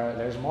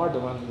there's more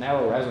than one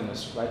narrow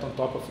resonance right on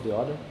top of the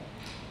other,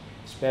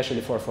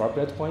 especially for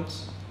fourplet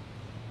points.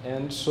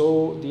 And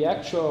so the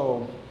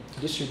actual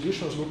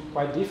distributions look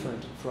quite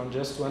different from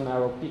just one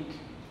narrow peak,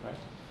 right?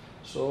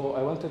 So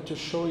I wanted to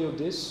show you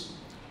this,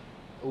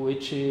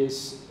 which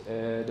is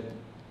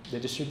the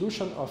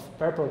distribution of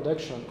pair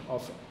production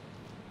of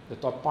the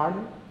top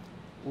partner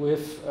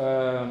with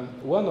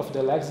one of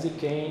the legs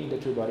decaying in the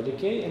three-body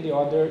decay and the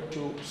other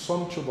to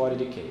some two-body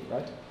decay,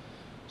 right?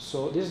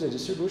 So this is the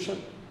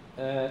distribution.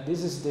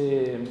 This is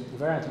the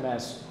variant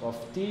mass of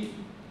T,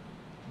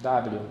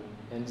 W,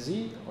 and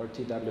Z, or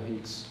TW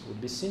Higgs would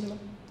be similar.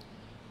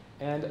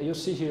 And you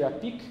see here a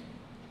peak,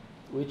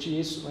 which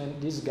is when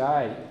this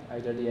guy,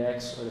 either the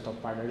X or the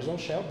top partner, is on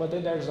shell, but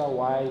then there's a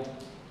wide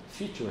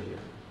feature here.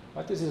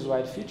 What is this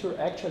wide feature?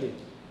 Actually,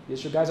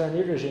 these two guys are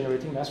nearly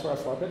generating mass for a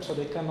forklift, so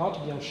they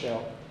cannot be on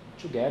shell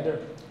together,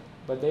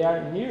 but they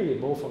are nearly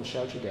both on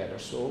shell together.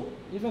 So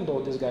even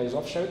though this guy is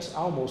off shell, it's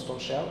almost on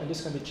shell, and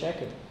this can be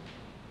checked.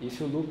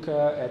 If you look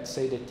at,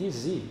 say, the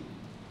TZ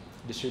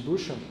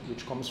distribution,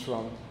 which comes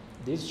from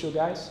these two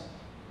guys,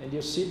 and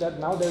you see that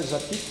now there is a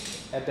peak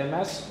at the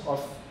mass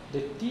of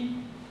the T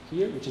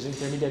here, which is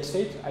intermediate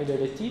state, either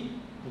the T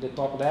in the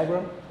top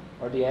diagram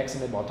or the X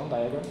in the bottom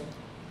diagram.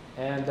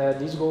 And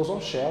this goes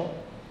on shell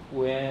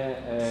when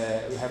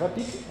you have a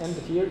peak, and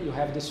here you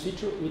have this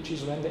feature, which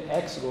is when the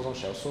X goes on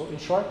shell. So in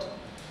short,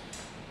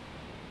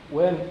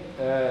 when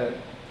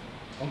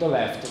on the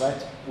left,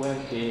 right, when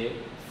the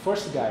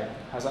first guy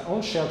has an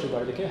on-shell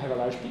two-body decay, have a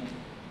large peak,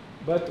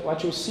 but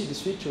what you see,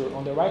 this feature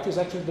on the right is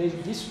actually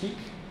this peak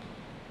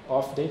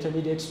of the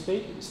intermediate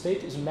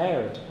state is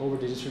mirrored over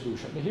the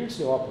distribution. And here it's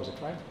the opposite,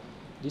 right?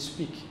 This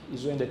peak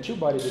is when the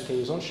two-body decay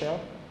is on shell,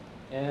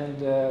 and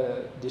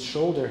the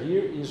shoulder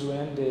here is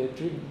when the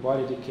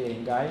three-body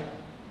decaying guy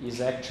is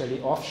actually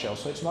off shell.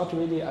 So it's not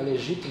really a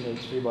legitimate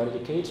three-body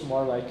decay, it's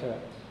more like a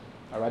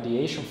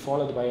radiation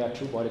followed by a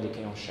two-body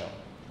decay on shell.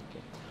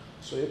 Okay.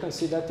 So you can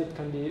see that it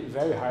can be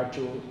very hard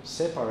to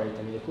separate.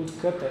 I mean, you could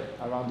cut it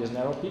around this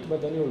narrow peak,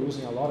 but then you're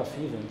losing a lot of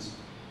events.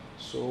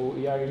 So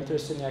we are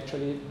interested in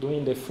actually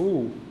doing the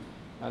full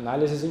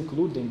analysis,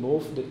 including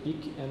both the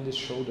peak and the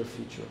shoulder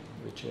feature,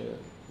 which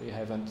we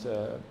haven't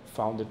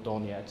found it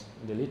done yet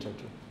in the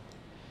literature.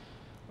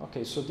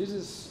 Okay, so this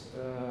is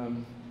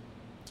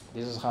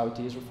how it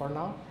is for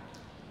now.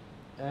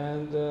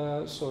 And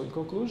so in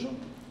conclusion,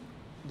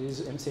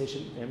 these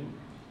MCHM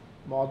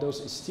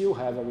models still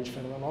have a rich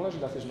phenomenology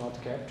that is not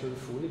captured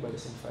fully by the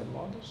simplified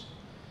models.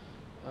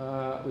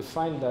 We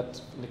find that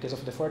in the case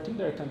of the 14,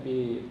 there can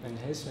be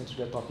enhancement to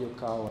the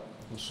top-Higgs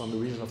in some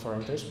region of our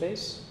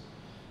interspace.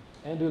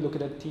 And we look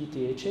at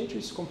TTHH, which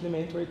is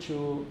complementary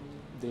to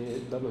the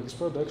double Higgs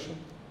production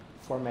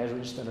for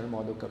measuring standard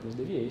model coupling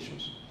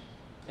deviations.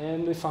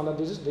 And we found that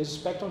this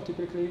spectrum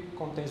typically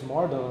contains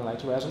more than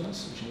light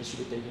resonance, which needs to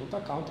be taken into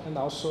account, and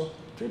also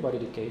three-body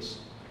decays,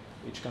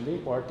 which can be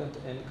important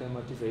and can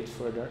motivate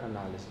further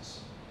analysis.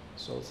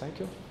 So thank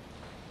you.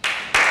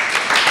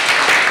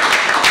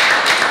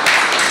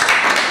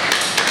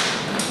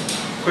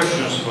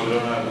 Questions for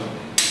Leonardo?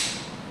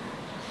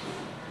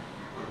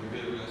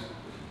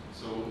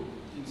 So,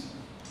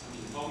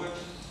 how much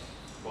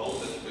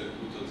voltage you can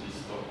put on these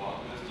top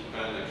partners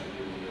depend actually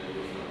on the of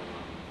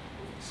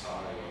Psi or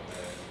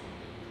F?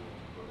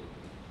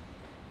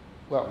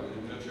 Well,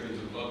 I'm not sure in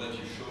the plot that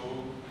you show,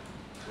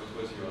 what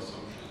was your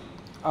assumption?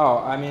 Oh,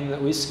 I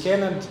mean, we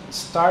scanned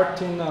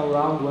starting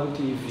around 1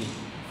 TeV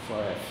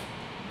for F.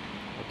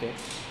 Okay.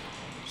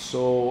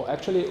 So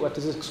actually, what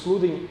is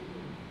excluding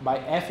by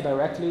F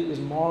directly is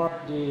more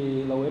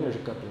the low energy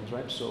couplings,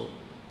 right? So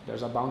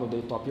there's a bound on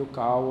the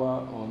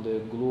top-Yukawa, on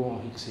the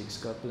gluon Higgs-Higgs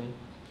coupling.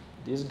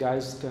 These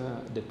guys,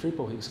 the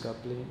triple Higgs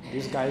coupling,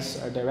 these guys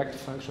are direct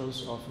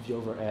functions of V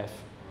over F.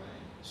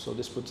 So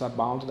this puts a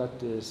bound that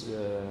this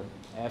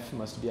F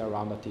must be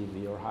around a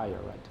TeV or higher,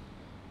 right?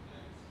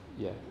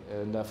 Yeah,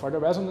 and for the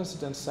resonance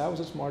themselves,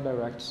 it's more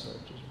direct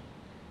searches.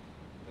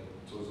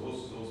 So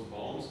those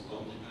bonds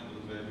don't depend on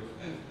the value of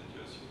F that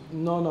you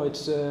assume? No,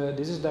 it's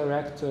this is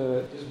direct.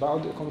 This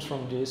bound comes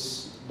from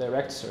this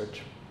direct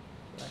search,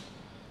 right?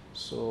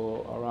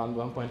 So around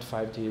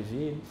 1.5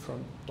 TeV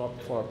from top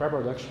for per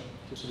production,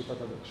 QCD per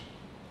production.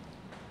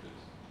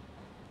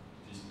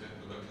 This per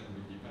production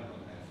will depend on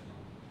F, no?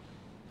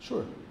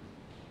 Sure.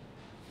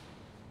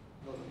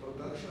 No, the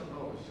production, no,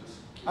 it's just.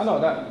 No,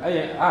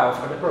 that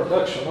for the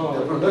production. No,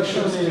 the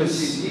production is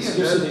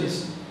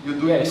QCD. You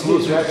do it's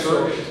this, right?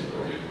 So Okay.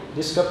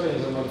 this coupling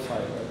is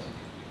modified, right?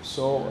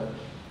 So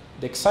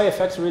the Xi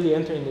effects really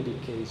enter in the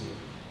decays here.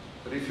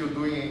 But if you're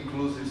doing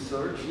inclusive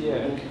search, Yeah.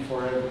 you're looking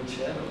for every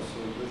channel, so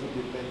it doesn't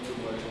depend too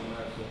much on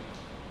that.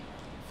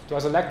 If it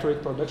was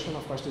electrolyte production,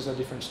 of course, this is a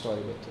different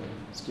story, but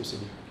it's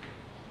QCD.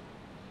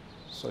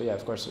 So yeah,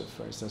 of course,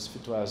 for instance, if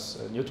it was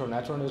neutron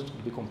neutron, it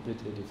would be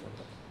completely different.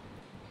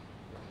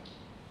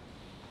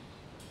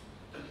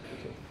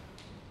 Okay.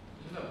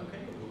 No, can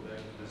you go back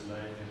to the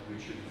slide in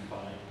which you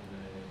define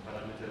the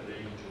parameter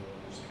range of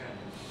your scan?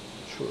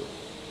 Sure.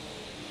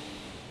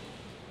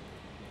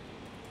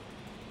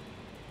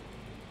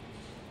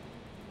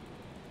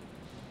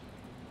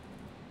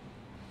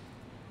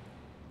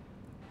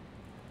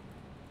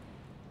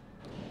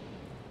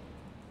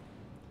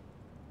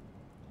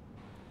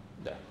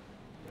 There.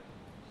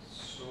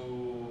 So,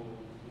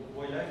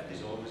 y left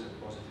is always a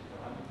positive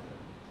parameter.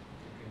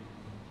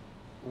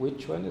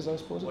 Which one is I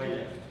supposed Y to?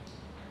 left.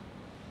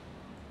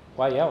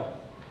 YL?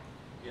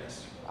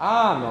 Yes.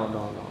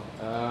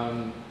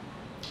 No.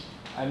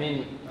 I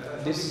mean, I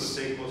this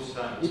think it could take both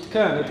times. it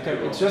can.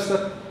 It's just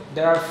that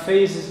there are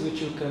phases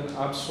which you can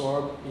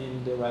absorb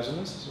in the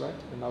resonances, right?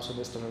 And also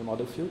the standard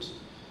model fields.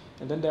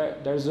 And then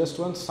there's just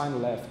one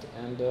sign left,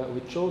 and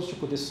we chose to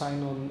put this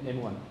sign on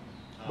M1.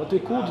 But we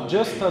could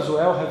just as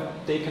well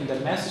have taken the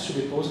message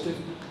to be positive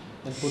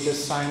and put the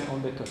sign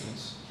on the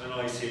couplings. No,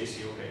 I see,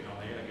 okay, no,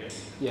 I get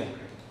it. Yeah. Okay.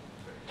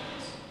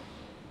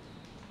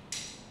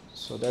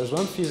 So there's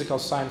one physical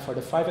sign for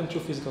the 5 and 2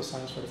 physical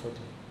signs for the 14.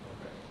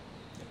 Okay.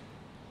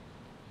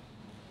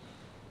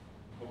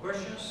 More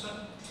questions?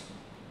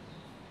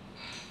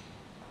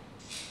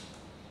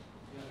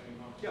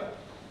 Yeah.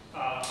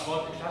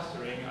 About the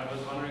clustering, I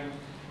was wondering,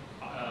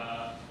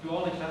 do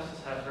all the clusters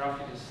have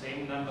roughly the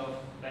same number of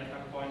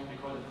benchmark points?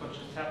 Because it could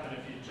just happen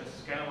if you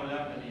just scale all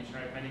up and you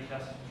generate many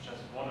clusters with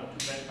just 1 or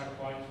 2 benchmark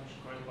points, which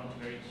correspond to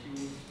very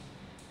few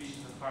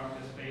species of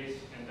parameter space,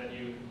 and then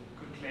you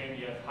could claim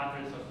you have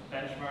hundreds of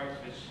benchmarks,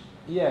 which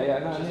no,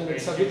 I mean,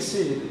 it's a bit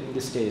silly in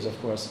this case, of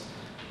course.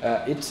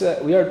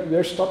 We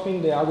are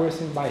stopping the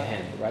algorithm by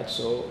hand, right?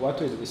 So what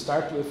we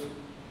start with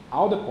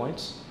all the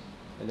points,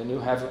 and then you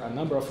have a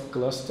number of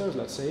clusters,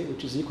 let's say,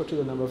 which is equal to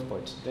the number of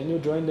points. Then you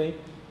join them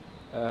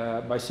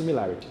by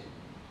similarity.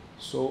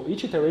 So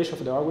each iteration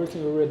of the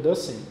algorithm, you're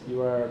reducing,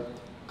 you are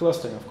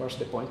clustering, of course,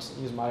 the points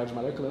in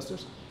smaller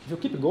clusters. If you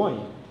keep going,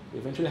 you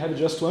eventually have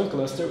just one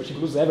cluster, which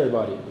includes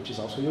everybody, which is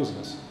also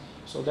useless.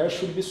 So there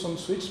should be some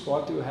sweet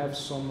spot. You have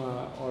some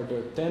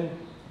order 10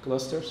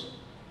 clusters,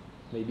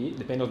 maybe,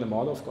 depending on the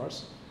model, of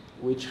course,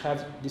 which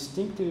have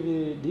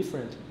distinctively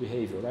different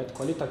behavior, right?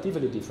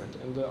 Qualitatively different.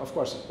 And of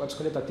course, what's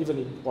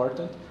qualitatively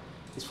important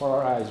is for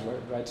our eyes,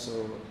 right? So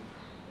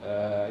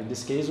in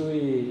this case,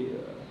 we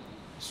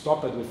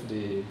stopped with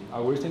the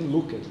algorithm,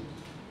 looked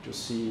to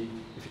see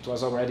if it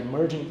was already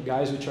merging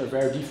guys which are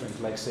very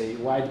different, like say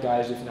wide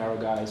guys with narrow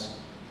guys,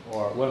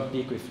 or one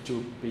peak with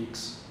 2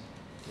 peaks,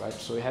 right?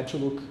 So we had to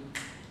look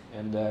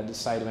and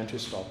decide when to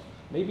stop.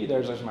 Maybe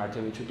there's a smarter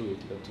way to do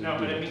it. No,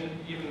 but I mean,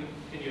 even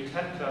in your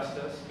 10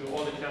 clusters, do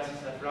all the clusters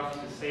have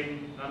roughly the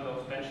same number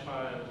of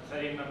benchmark, the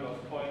same number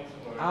of points?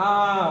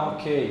 Or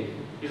Okay.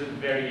 Is it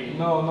very...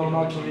 No,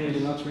 not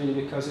really,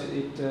 because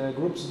it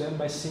groups them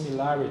by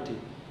similarity.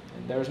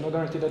 And there is no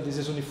guarantee that this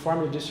is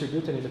uniformly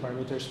distributed in the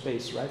parameter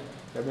space, right?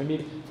 There may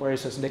be, for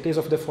instance, in the case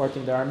of the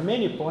 14, there are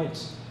many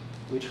points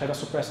which have a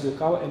suppressed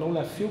Yukawa and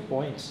only a few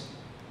points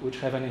which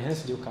have an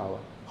enhanced Yukawa.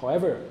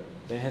 However,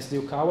 the enhanced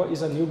Yukawa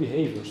is a new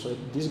behavior, so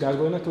these guys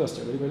go in a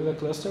cluster. They go in a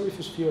cluster with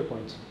fewer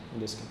points in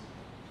this case.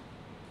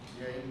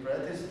 Yeah, in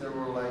practice there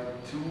were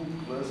like 2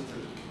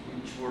 clusters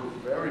which were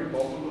very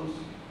populous.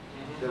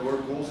 They were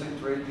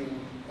concentrating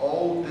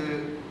all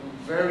the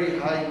very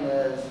high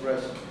mass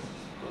resonances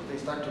because they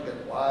start to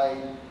get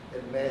wide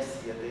and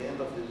messy at the end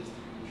of the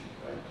distribution,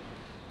 right?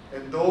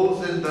 And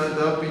those ended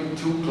up in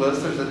 2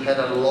 clusters that had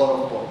a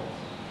lot of points.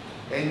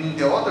 And in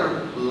the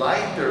other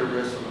lighter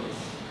resonance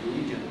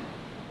region,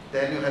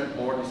 then you had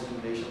more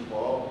discrimination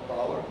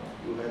power,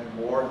 you had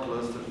more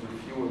clusters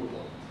with fewer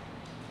points.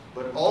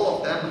 But all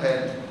of them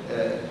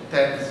had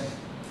 10,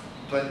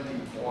 20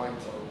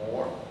 points or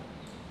more,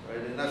 right?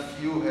 And a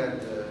few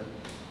had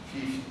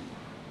 50.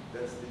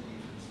 That's the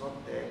difference,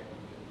 not that.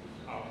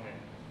 Okay,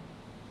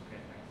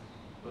 thanks.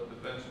 But the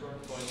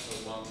benchmark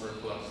points are 1 per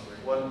cluster.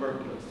 1 per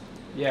cluster.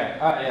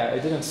 Yeah, I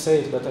didn't say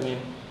it, but I mean,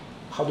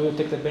 how do you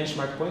take the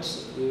benchmark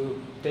points?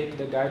 You take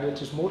the guy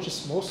that is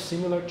most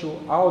similar to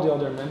all the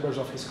other members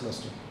of his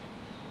cluster,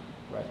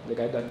 right? The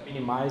guy that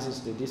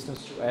minimizes the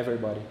distance to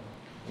everybody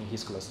in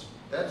his cluster.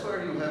 That's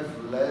where you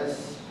have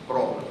less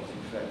problems,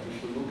 in fact.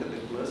 If you look at the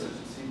clusters,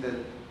 you see that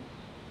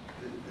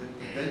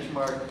the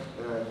benchmark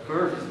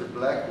curve is the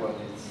black one.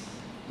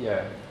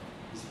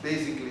 It's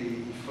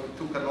basically, if I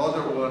took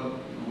another one,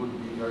 it would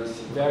be very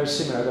similar. Very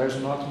similar, there's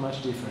not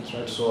much difference,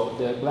 right? So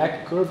the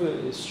black curve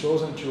is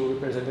chosen to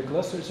represent the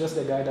cluster, it's just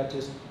the guy that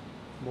is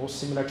most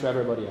similar to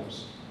everybody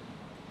else.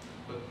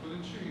 But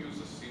couldn't you use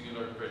a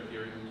similar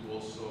criterion to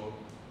also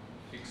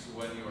fix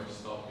when you are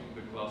stopping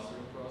the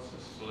clustering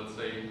process? So let's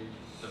say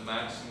the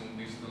maximum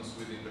distance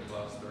within the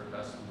cluster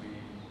has to be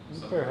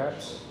something.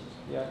 Perhaps,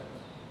 yeah,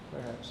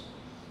 perhaps.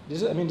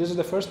 This is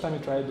the first time we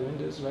try doing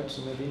this, right?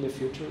 So maybe in the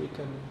future we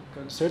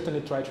can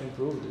certainly try to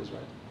improve this,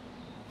 right?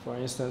 For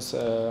instance,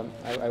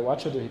 I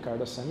watched the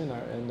Ricardo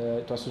seminar, and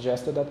it was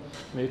suggested that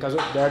because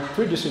there are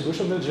 3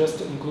 distributions that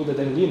just included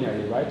them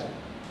linearly, right?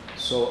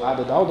 So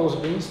added all those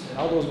beans, and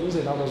all those beans,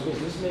 and all those beans.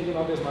 This is maybe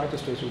not the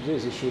smartest way to do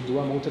this. You should do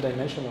a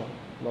multidimensional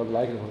log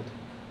likelihood,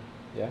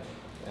 yeah?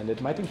 And it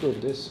might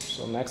improve this.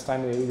 So next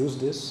time we use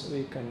this,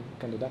 we can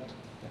do that.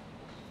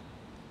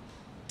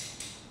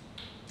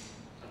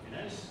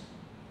 Nice.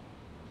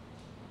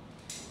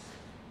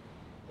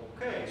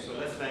 Okay, so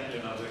let's thank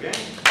Leonardo again.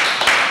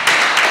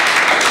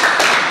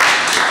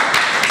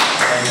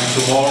 And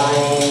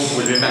tomorrow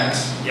will be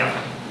Max. Yeah.